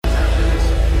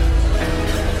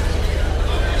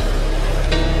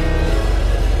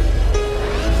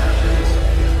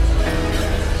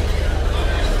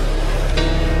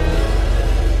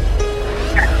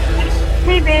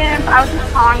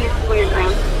your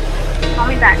dream. Call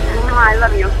me back. You know I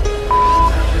love you.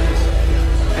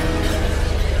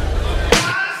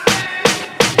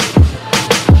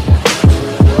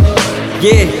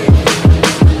 Yeah,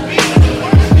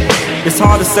 it's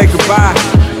hard to say goodbye,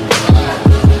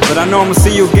 but I know I'ma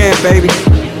see you again, baby.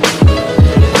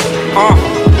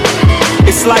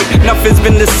 It's like nothing's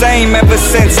been the same ever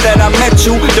since that I met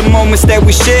you. The moments that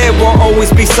we shared will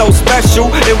always be so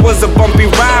special. It was a bumpy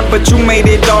ride, but you made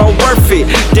it all worth it.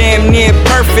 Damn near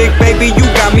perfect, baby, you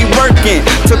got me working.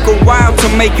 Took a while to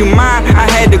make you mine, I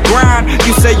had to grind.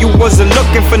 You said you wasn't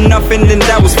looking for nothing, and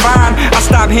that was fine. I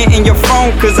stopped hitting your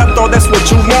phone, cause I thought that's what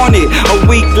you wanted. A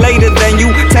week later, then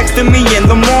you texted me in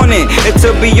the morning. And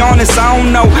to be honest, I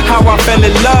don't know how I fell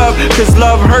in love, cause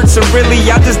love hurts, and really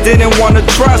I just didn't wanna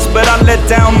trust. But I let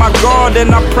down my guard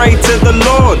and I prayed to the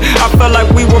Lord. I felt like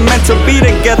we were meant to be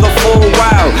together for a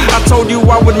while. I told you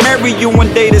I would marry you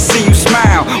one day to see you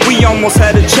smile. We almost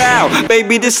had a child.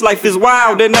 Baby, this life is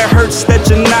wild, and it hurts that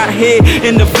you're not here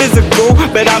in the physical,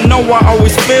 but I know I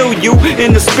always feel you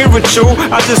in the spiritual.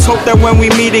 I just hope that when we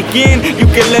meet again, you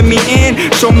can let me in,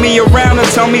 show me around and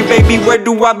tell me, baby, where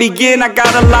do I begin? I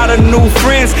got a lot of new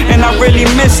friends and I really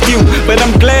missed you, but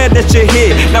I'm glad that you're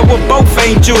here. Now we're both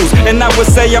angels, and I would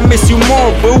say I miss you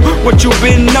more, boo. What you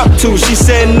been up to? She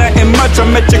said nothing much. I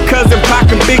met your cousin Pac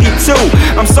and Biggie too.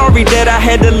 I'm sorry that I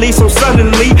had to leave so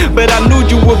suddenly, but I knew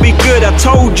you would be good. I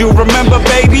told you, remember,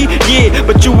 baby? Yeah,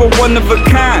 but you were one of a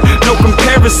kind, no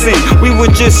comparison. We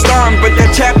were just starting, but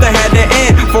that chapter had to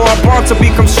end for our bond to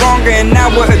become stronger, and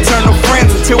now we're eternal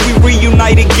friends until we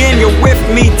reunite again. You're with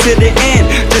me to the end.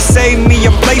 Just save me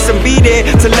a place and be there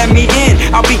to let me in.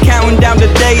 I'll be counting down the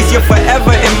days. You're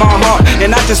forever in my heart,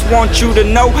 and I just want you to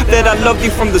know that I love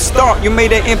you from the start. You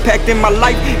made an impact in my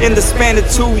life in the span of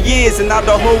 2 years, and now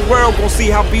the whole world gon' see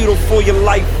how beautiful your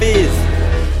life is.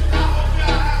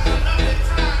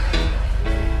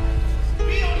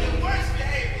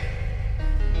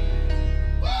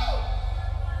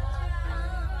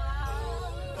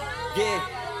 Yeah,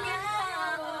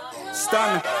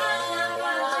 Stunna,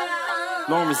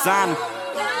 Lorenzana.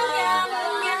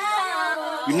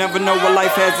 You never know what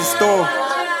life has in store,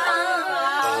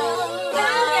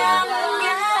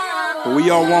 but we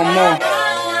all want more.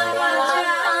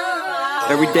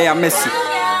 Every day I miss you.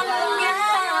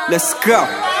 Let's go.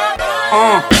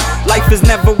 Life is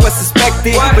never what's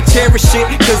expected, but cherish it,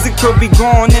 cause it could be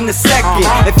gone in a second.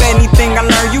 If anything I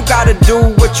learned, you gotta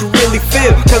do what you really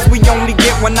feel, cause we only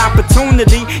get one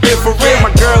opportunity here for real.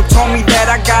 My girl told me that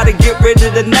I gotta get rid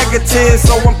of the negatives,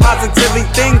 so I'm positively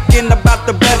thinking about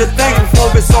the better things.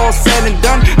 Before it's all said and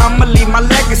done, I'ma leave my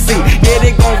legacy. Yeah,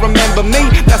 they gon' remember me,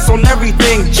 that's on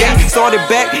everything, G. Started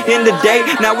back in the day,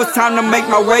 now it's time to make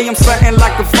my way. I'm something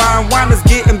like a fine wine that's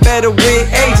getting better with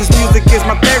age. This music is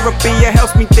my therapy, it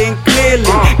helps me think clearly.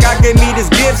 God gave me this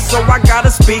gift, so I gotta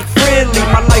speak freely.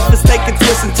 My life is taking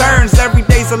twists and turns, every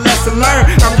day's a lesson learned.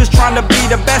 I'm just trying to be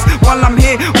the best while I'm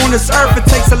here on this earth. It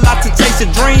takes a lot to chase your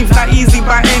dreams, not easy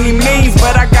by any means,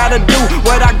 but I gotta do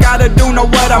what I gotta do, know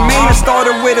what I mean. It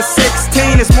started with a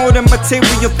 16, it's more than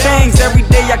material things. Every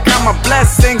day I count my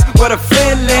blessings, what a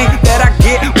feeling that I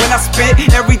get when I spit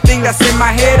everything that's in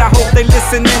my head. I hope they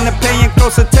listening and paying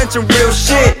close attention, real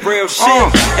shit.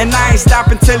 And I ain't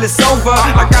stopping till it's over.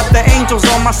 I got the angels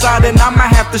on my side, and I'ma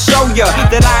have to show ya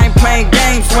that I ain't playing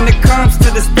games when it comes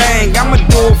to this thing. I'ma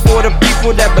do it for the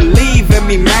people that believe in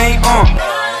me, man.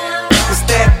 It's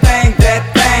that thing.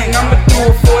 I'ma do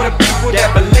it for the people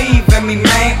that believe in me,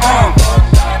 man.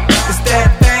 It's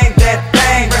that thing.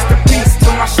 Rest in peace to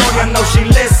my shorty, I know she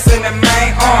listening,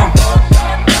 man.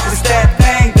 It's that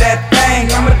thing.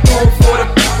 I'ma do it for the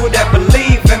people that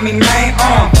believe in me, man.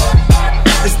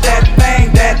 It's that thing.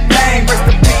 Rest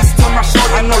in peace to my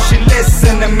shorty, I know she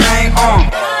listening, man.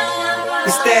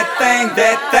 It's that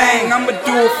thing. I'ma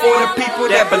do it for the people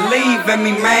that believe in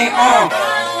me, man.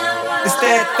 It's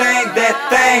that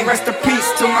thing. Rest in peace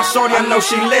to my shorty, I know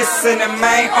she listening,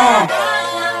 man.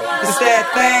 It's that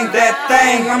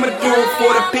thing. I'ma do it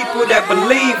for the people that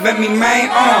believe in me, man.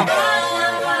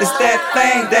 It's that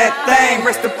thing.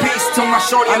 Rest in peace to my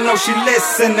shorty, I know she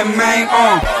listening, man.